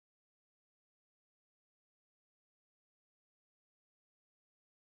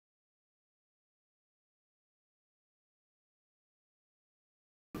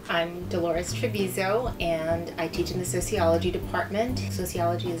I'm Dolores Trevizo, and I teach in the Sociology department.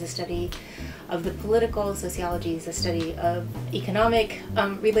 Sociology is a study of the political. Sociology is a study of economic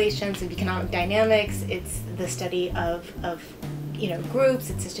relations, of economic dynamics. It's the study of groups.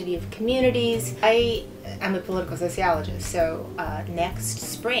 It's a study of communities. I'm a political sociologist, so next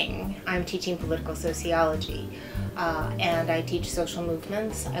spring I'm teaching political sociology. And I teach social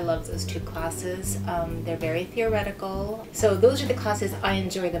movements. I love those two classes. They're very theoretical. So those are the classes I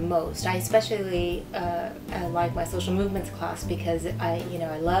enjoy the most. I especially like my social movements class because I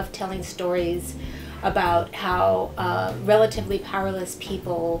love telling stories about how relatively powerless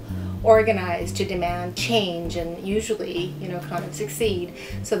people organize to demand change and usually kind of succeed.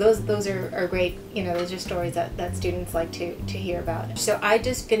 So those are great, those are stories that students like to hear about. So I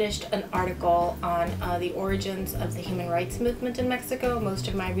just finished an article on the origins of the human rights movement in Mexico. Most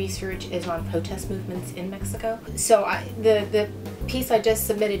of my research is on protest movements in Mexico. So the piece I just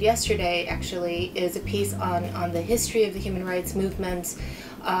submitted yesterday actually is a piece on the history of the human rights movements.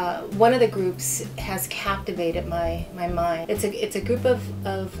 One of the groups has captivated my mind. It's a group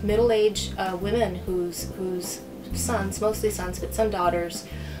of middle-aged women whose sons, mostly sons, but some daughters,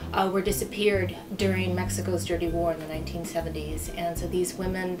 were disappeared during Mexico's dirty war in the 1970s. And so these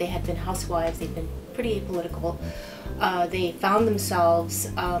women, they had been housewives, they'd been pretty apolitical. They found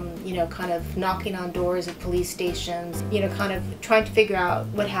themselves, kind of knocking on doors of police stations, kind of trying to figure out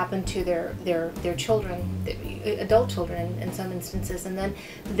what happened to their children, adult children in some instances. And then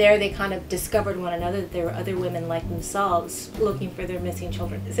there they kind of discovered one another, that there were other women like themselves looking for their missing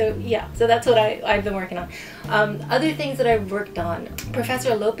children. So yeah, so that's what I've been working on. Other things that I've worked on,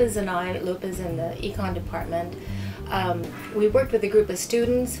 Professor Lopez and I, Lopez in the econ department, we worked with a group of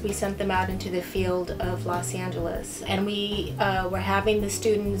students. We sent them out into the field of Los Angeles, and we were having the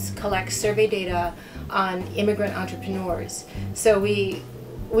students collect survey data on immigrant entrepreneurs. So we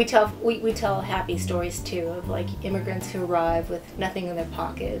tell happy stories too, of like immigrants who arrive with nothing in their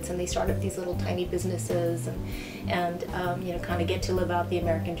pockets and they start up these little tiny businesses and kind of get to live out the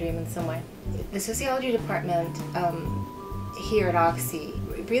American dream in some way. The sociology department here at Oxy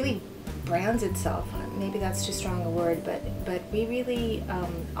really brands itself, maybe that's too strong a word, but we really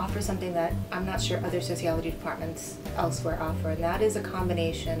offer something that I'm not sure other sociology departments elsewhere offer, and that is a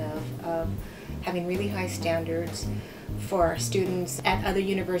combination of having really high standards for our students at other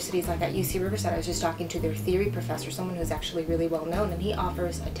universities, like at UC Riverside. I was just talking to their theory professor, someone who's actually really well known, and he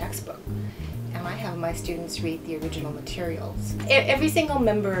offers a textbook. And I have my students read the original materials. Every single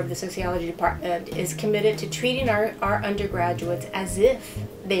member of the sociology department is committed to treating our undergraduates as if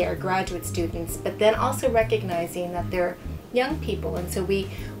they are graduate students, but then also recognizing that they're young people, and so we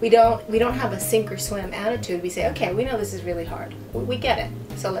don't have a sink or swim attitude. We say, okay, we know this is really hard. We get it.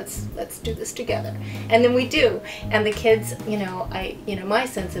 So let's do this together. And then we do. And the kids, my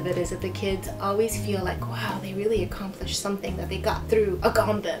sense of it is that the kids always feel like, wow, they really accomplished something, that they got through a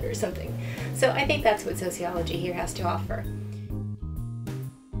gauntlet or something. So I think that's what sociology here has to offer.